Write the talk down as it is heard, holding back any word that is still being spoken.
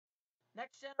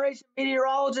Next generation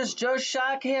meteorologist Joe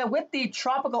Shock here with the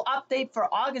tropical update for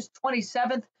August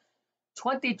 27th,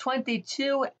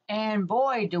 2022. And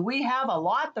boy, do we have a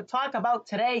lot to talk about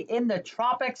today in the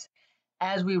tropics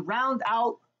as we round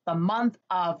out the month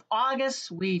of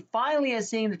August. We finally are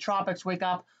seeing the tropics wake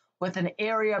up with an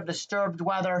area of disturbed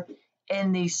weather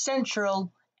in the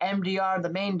central MDR, the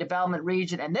main development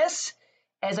region. And this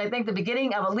is, I think, the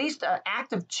beginning of at least an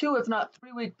active 2, if not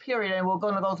 3-week period. And we're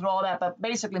going to go through all that. But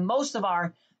basically, most of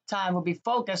our time will be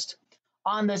focused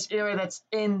on this area that's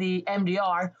in the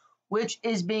MDR, which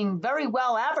is being very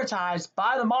well advertised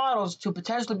by the models to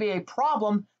potentially be a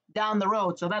problem down the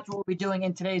road. So that's what we'll be doing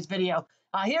in today's video.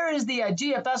 Here is the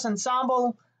GFS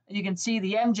ensemble. You can see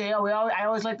the MJO. I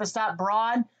always like to start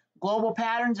broad, global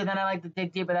patterns, and then I like to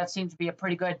dig deeper. That seems to be a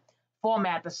pretty good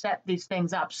format to set these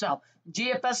things up. So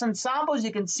GFS ensembles,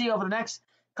 you can see over the next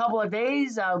couple of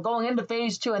days going into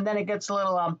phase 2, and then it gets a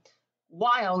little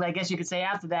wild, I guess you could say,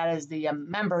 after that, as the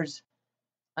members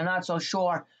are not so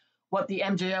sure what the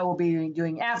MJO will be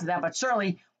doing after that. But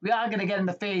certainly we are going to get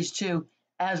into phase 2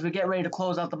 as we get ready to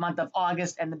close out the month of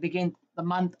August and begin the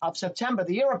month of September.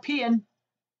 The European,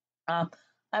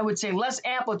 I would say, less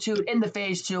amplitude in the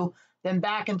phase 2, then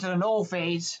back into the null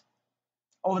phase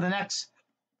over the next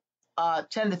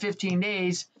 10 to 15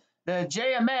 days. The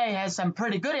JMA has some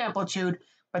pretty good amplitude,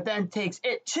 but then takes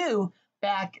it too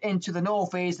back into the null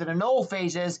phase. And the null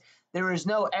phase is there is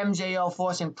no MJO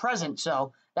forcing present,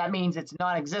 so that means it's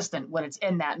non-existent when it's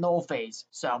in that null phase.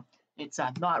 So it's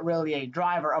not really a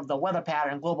driver of the weather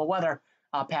pattern, global weather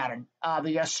pattern.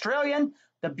 The Australian,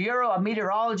 the Bureau of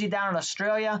Meteorology down in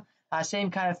Australia,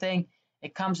 same kind of thing.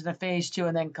 It comes into phase 2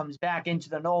 and then comes back into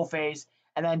the null phase,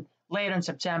 and then later in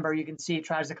September, you can see it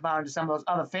tries to come out into some of those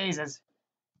other phases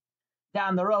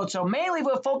down the road. So mainly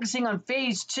we're focusing on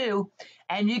phase 2,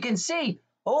 and you can see,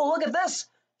 oh, look at this.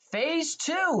 Phase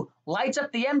 2 lights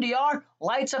up the MDR,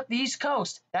 lights up the East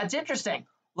Coast. That's interesting.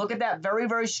 Look at that very,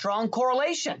 very strong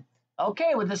correlation.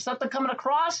 Okay, with this something coming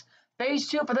across, phase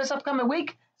 2 for this upcoming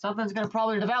week, something's going to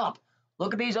probably develop.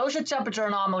 Look at these ocean temperature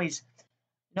anomalies.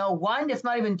 1, if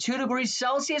not even 2 degrees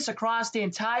Celsius across the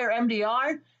entire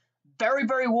MDR. Very,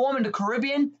 very warm in the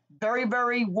Caribbean, very,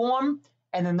 very warm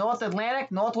in the North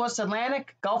Atlantic, Northwest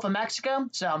Atlantic, Gulf of Mexico.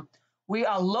 So we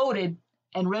are loaded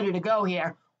and ready to go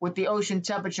here with the ocean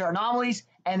temperature anomalies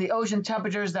and the ocean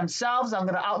temperatures themselves. I'm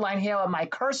going to outline here with my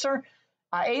cursor.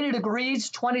 80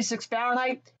 degrees, 26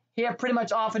 Fahrenheit, here pretty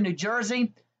much off in New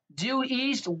Jersey. Due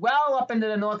east, well up into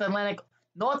the North Atlantic,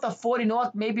 north of 40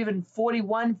 north, maybe even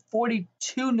 41,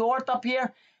 42 north up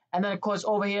here. And then, of course,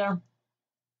 over here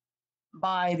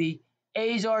by the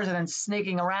Azores, and then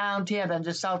snaking around here, then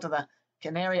just south of the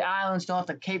Canary Islands, north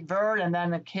of Cape Verde, and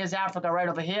then here's Africa right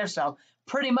over here. So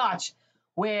pretty much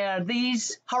where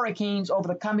these hurricanes over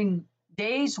the coming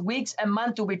days, weeks, and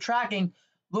months will be tracking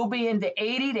will be in the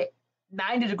 80 to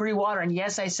 90 degree water. And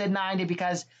yes, I said 90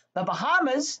 because the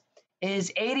Bahamas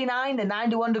is 89 to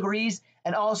 91 degrees,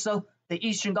 and also the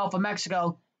eastern Gulf of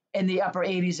Mexico in the upper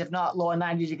 80s, if not lower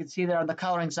 90s. You can see there on the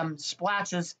coloring some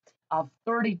splashes of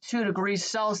 32 degrees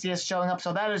Celsius showing up.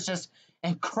 So that is just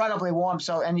incredibly warm.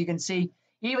 So, and you can see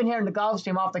even here in the Gulf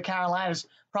Stream off the Carolinas,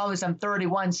 probably some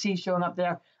 31 C showing up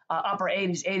there, upper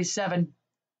 80s, 87,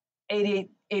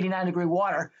 88, 89 degree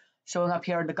water showing up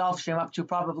here in the Gulf Stream up to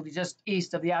probably just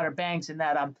east of the Outer Banks in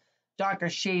that darker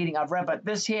shading of red. But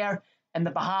this here in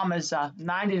the Bahamas,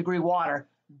 90 degree water,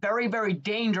 very, very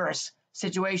dangerous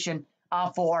situation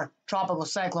for tropical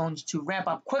cyclones to ramp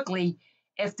up quickly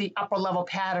if the upper level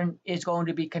pattern is going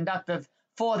to be conductive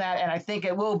for that. And I think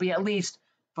it will be at least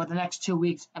for the next 2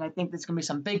 weeks. And I think there's going to be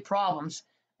some big problems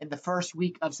in the first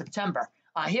week of September.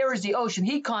 Here is the ocean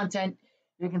heat content.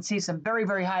 You can see some very,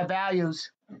 very high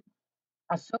values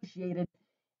associated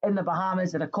in the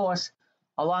Bahamas and, of course,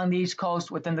 along the East Coast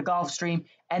within the Gulf Stream.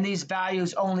 And these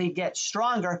values only get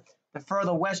stronger the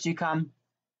further west you come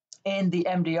in the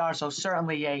MDR. So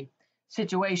certainly a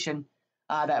situation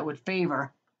that would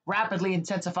favor rapidly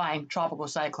intensifying tropical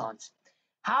cyclones.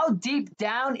 How deep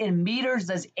down in meters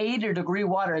does 80 degree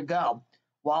water go?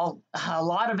 Well, a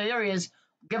lot of areas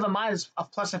give a minus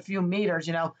of plus a few meters,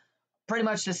 pretty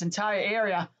much this entire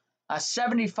area,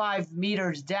 75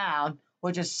 meters down,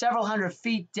 which is several hundred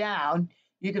feet down,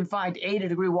 you can find 80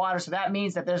 degree water. So that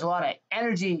means that there's a lot of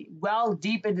energy well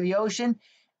deep into the ocean.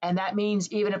 And that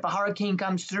means even if a hurricane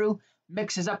comes through,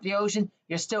 mixes up the ocean,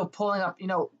 you're still pulling up,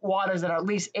 waters that are at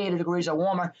least 80 degrees or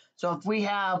warmer. So if we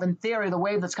have, in theory, the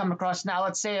wave that's coming across now,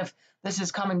 let's say if this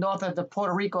is coming north of the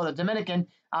Puerto Rico, the Dominican,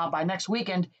 by next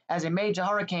weekend as a major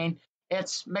hurricane,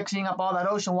 it's mixing up all that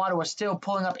ocean water. We're still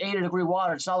pulling up 80 degree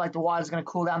water. It's not like the water is going to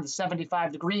cool down to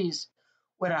 75 degrees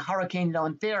with a hurricane,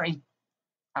 in theory.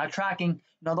 tracking,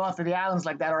 north of the islands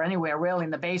like that or anywhere really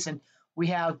in the basin, we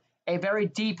have a very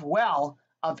deep well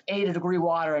of 80-degree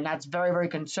water, and that's very, very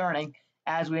concerning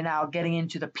as we're now getting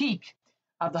into the peak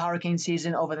of the hurricane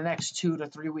season over the next 2 to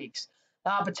 3 weeks.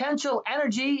 Potential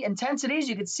energy intensities,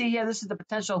 you can see here, this is the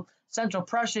potential central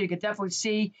pressure. You could definitely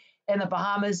see in the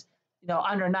Bahamas,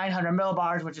 under 900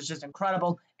 millibars, which is just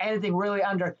incredible. Anything really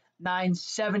under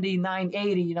 970,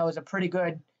 980, is a pretty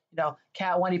good,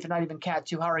 Cat 1, if not even Cat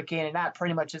 2 hurricane, and that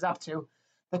pretty much is up to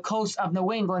the coast of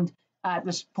New England at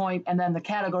this point. And then the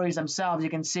categories themselves, you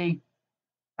can see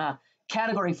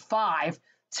Category 5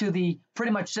 to the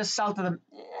pretty much just south of the,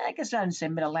 I guess I didn't say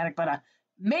mid-Atlantic, but a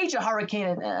major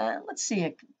hurricane, let's see,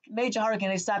 a major hurricane,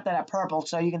 they stopped that at purple,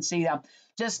 so you can see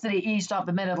just to the east off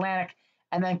the mid-Atlantic,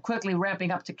 and then quickly ramping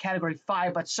up to Category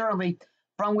 5, but certainly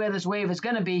from where this wave is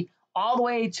going to be all the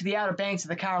way to the Outer Banks of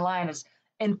the Carolinas,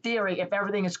 in theory, if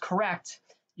everything is correct,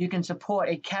 you can support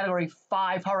a Category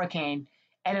 5 hurricane.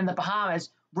 And in the Bahamas,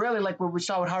 really like what we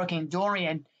saw with Hurricane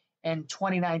Dorian in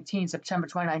 2019, September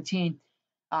 2019,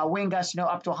 wind gusts,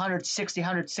 up to 160,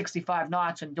 165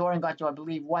 knots, and Dorian got to, I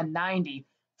believe, 190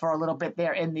 for a little bit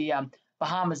there in the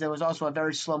Bahamas. There was also a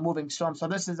very slow-moving storm. So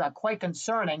this is quite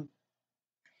concerning,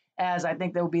 as I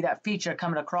think there will be that feature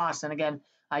coming across. And again,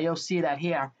 you'll see that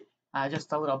here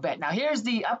just a little bit. Now, here's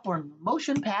the upward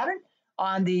motion pattern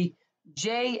on the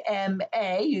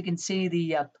JMA. You can see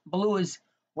the blue is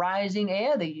rising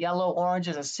air, the yellow, orange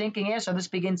is a sinking air. So this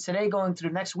begins today going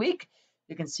through next week.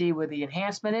 You can see where the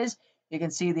enhancement is. You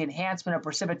can see the enhancement of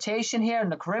precipitation here in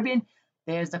the Caribbean.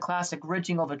 There's the classic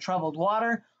ridging over troubled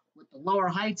water with the lower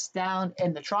heights down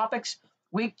in the tropics.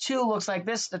 Week 2 looks like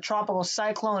this. The tropical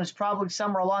cyclone is probably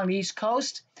somewhere along the east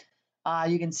coast.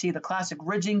 You can see the classic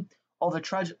ridging over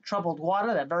troubled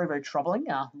water, that very, very troubling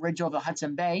ridge over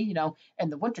Hudson Bay, in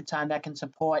the wintertime that can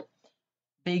support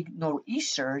big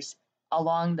nor'easters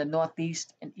along the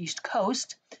northeast and east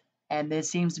coast. And there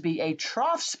seems to be a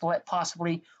trough split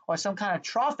possibly, or some kind of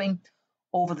troughing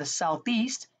over the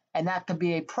southeast, and that could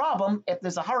be a problem if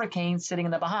there's a hurricane sitting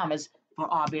in the Bahamas for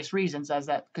obvious reasons, as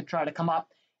that could try to come up,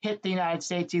 hit the United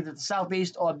States, either the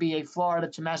southeast or be a Florida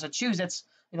to Massachusetts,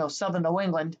 southern New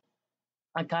England,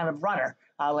 a kind of runner,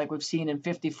 like we've seen in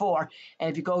 54. And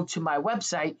if you go to my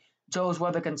website,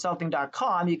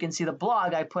 joesweatherconsulting.com, you can see the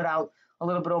blog I put out a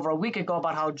little bit over a week ago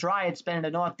about how dry it's been in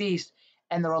the Northeast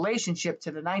and the relationship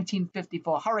to the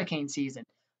 1954 hurricane season.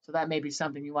 So that may be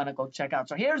something you want to go check out.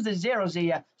 So here's the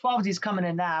 0Z, 12Z's coming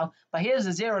in now, but here's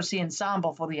the 0C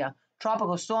ensemble for the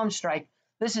tropical storm strike.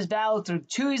 This is valid through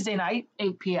Tuesday night,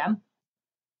 8 p.m.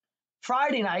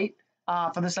 Friday night,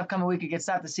 for this upcoming week, you can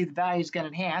start to see the values get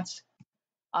enhanced.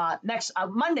 Next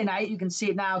Monday night, you can see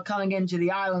it now coming into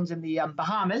the islands in the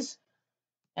Bahamas.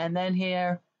 And then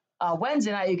here,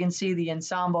 Wednesday night, you can see the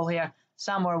ensemble here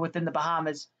somewhere within the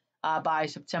Bahamas by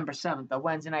September 7th,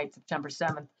 Wednesday night, September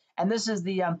 7th. And this is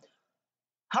the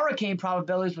hurricane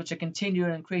probabilities, which are continuing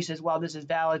to increase as well. This is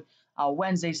valid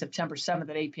Wednesday, September 7th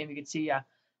at 8 p.m. You can see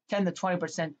 10 to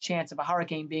 20% chance of a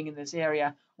hurricane being in this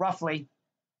area, roughly,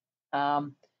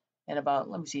 and about,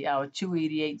 let me see, hour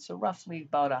 288, so roughly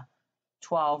about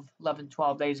 12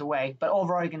 days away. But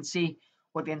overall, you can see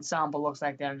what the ensemble looks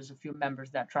like there. And there's a few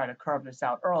members that try to curve this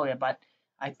out earlier, but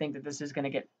I think that this is going to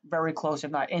get very close,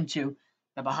 if not into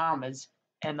the Bahamas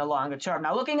in the longer term.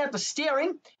 Now, looking at the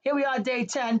steering, here we are, day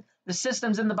 10. The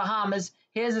system's in the Bahamas.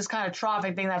 Here's this kind of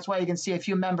troughing thing. That's why you can see a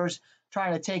few members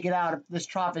trying to take it out. If this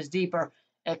trough is deeper,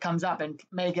 it comes up and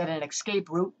may get an escape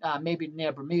route, maybe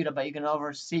near Bermuda, but you can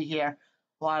oversee here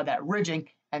a lot of that ridging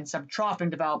and some troughing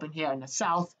developing here in the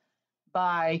south.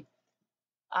 By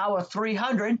hour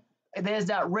 300, there's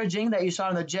that ridging that you saw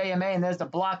in the JMA, and there's the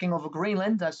blocking over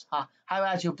Greenland. That's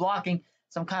highlights you blocking.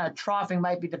 Some kind of troughing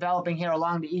might be developing here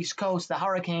along the east coast, the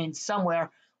hurricane somewhere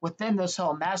within this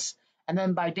whole mess. And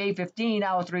then by day 15,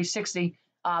 hour 360,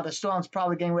 the storm's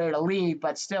probably getting ready to leave,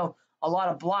 but still a lot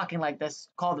of blocking like this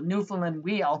called the Newfoundland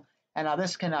wheel. And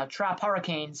this can trap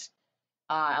hurricanes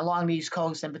along the east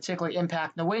coast and particularly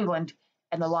impact New England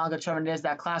in the longer term. And there's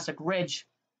that classic ridge,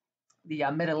 the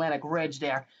mid-Atlantic ridge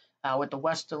there with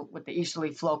the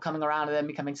easterly flow coming around and then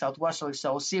becoming southwesterly.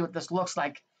 So we'll see what this looks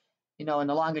like, in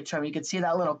the longer term. You can see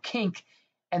that little kink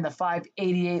in the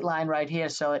 588 line right here.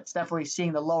 So it's definitely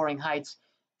seeing the lowering heights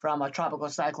from a tropical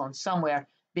cyclone somewhere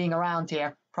being around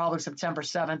here, probably September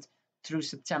 7th through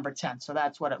September 10th. So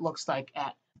that's what it looks like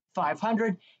at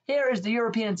 500. Here is the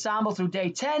European ensemble through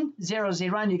day 10,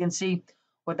 0Z run. You can see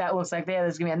what that looks like there.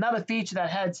 There's going to be another feature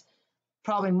that heads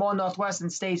probably more northwest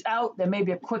and stays out. There may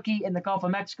be a quickie in the Gulf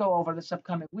of Mexico over this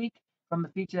upcoming week from a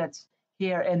feature that's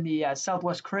here in the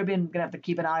southwest Caribbean. We're going to have to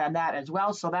keep an eye on that as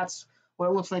well. So that's what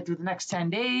it looks like through the next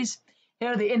 10 days.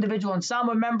 Here are the individual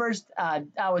ensemble members,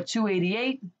 hour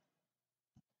 288,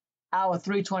 hour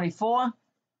 324,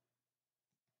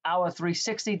 hour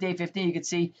 360, day 15. You can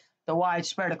see the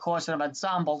widespread, of course, of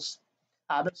ensembles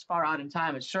this far out in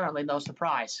time is certainly no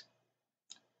surprise.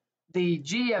 The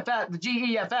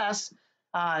GEFS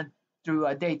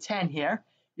through day 10 here,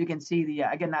 you can see the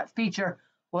again that feature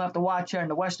we'll have to watch here in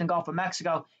the Western Gulf of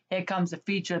Mexico. Here comes the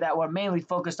feature that we're mainly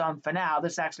focused on for now.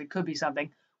 This actually could be something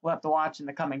we'll have to watch in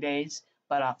the coming days,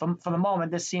 but for the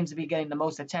moment, this seems to be getting the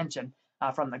most attention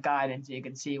from the guidance. You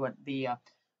can see what the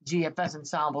GFS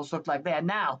ensembles look like there.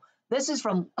 Now, this is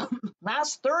from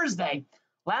last Thursday.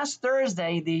 Last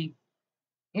Thursday, the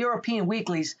European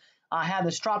weeklies had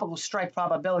this tropical strike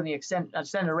probability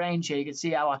extended range here. You can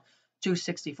see our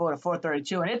 264 to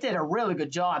 432, and it did a really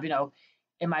good job,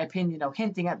 in my opinion,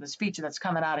 hinting at this feature that's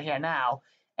coming out of here now.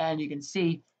 And you can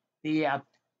see the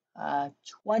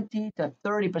 20 to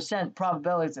 30%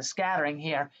 probabilities of scattering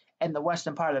here in the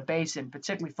western part of the basin,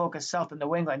 particularly focused south of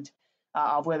New England,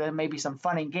 of where there may be some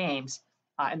fun and games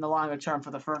in the longer term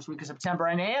for the first week of September.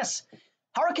 And yes,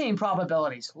 hurricane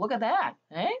probabilities. Look at that,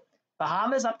 eh?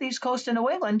 Bahamas up the east coast of New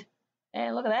England.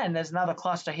 And look at that. And there's another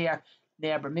cluster here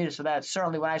near Bermuda. So that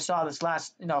certainly, when I saw this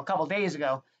last, a couple days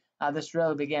ago, this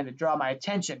really began to draw my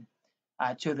attention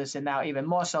to this. And now even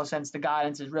more so since the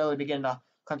guidance is really beginning to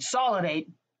consolidate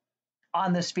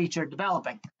on this feature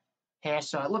developing here.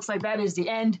 So it looks like that is the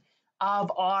end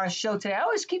of our show today. I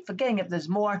always keep forgetting if there's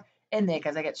more in there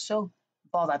because I get so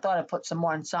involved. I thought I'd put some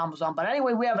more ensembles on. But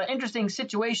anyway, we have an interesting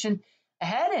situation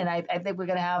ahead, and I think we're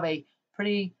going to have a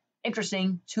pretty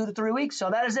interesting 2 to 3 weeks. So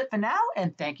that is it for now,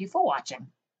 and thank you for watching.